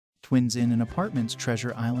Twins Inn and Apartments,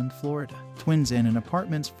 Treasure Island, Florida. Twins Inn and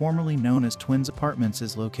Apartments, formerly known as Twins Apartments,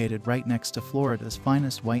 is located right next to Florida's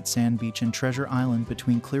finest white sand beach and Treasure Island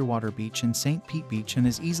between Clearwater Beach and St. Pete Beach, and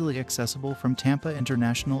is easily accessible from Tampa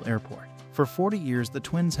International Airport. For 40 years, the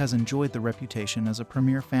Twins has enjoyed the reputation as a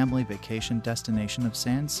premier family vacation destination of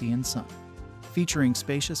sand, sea, and sun. Featuring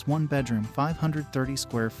spacious one-bedroom 530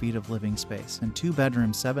 square feet of living space and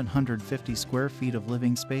two-bedroom 750 square feet of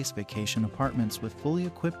living space vacation apartments with fully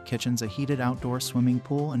equipped kitchens, a heated outdoor swimming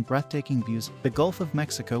pool, and breathtaking views of the Gulf of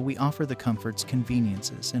Mexico, we offer the comforts,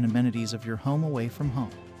 conveniences, and amenities of your home away from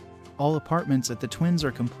home. All apartments at the Twins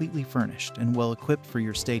are completely furnished and well equipped for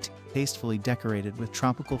your stay, tastefully decorated with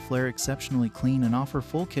tropical flair, exceptionally clean, and offer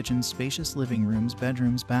full kitchens, spacious living rooms,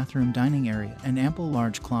 bedrooms, bathroom, dining area, and ample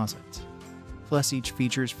large closets. Plus, each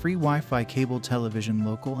features free Wi-Fi, cable television,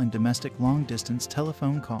 local and domestic long-distance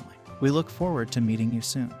telephone calling. We look forward to meeting you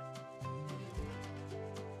soon.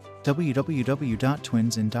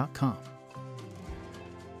 www.twinsinn.com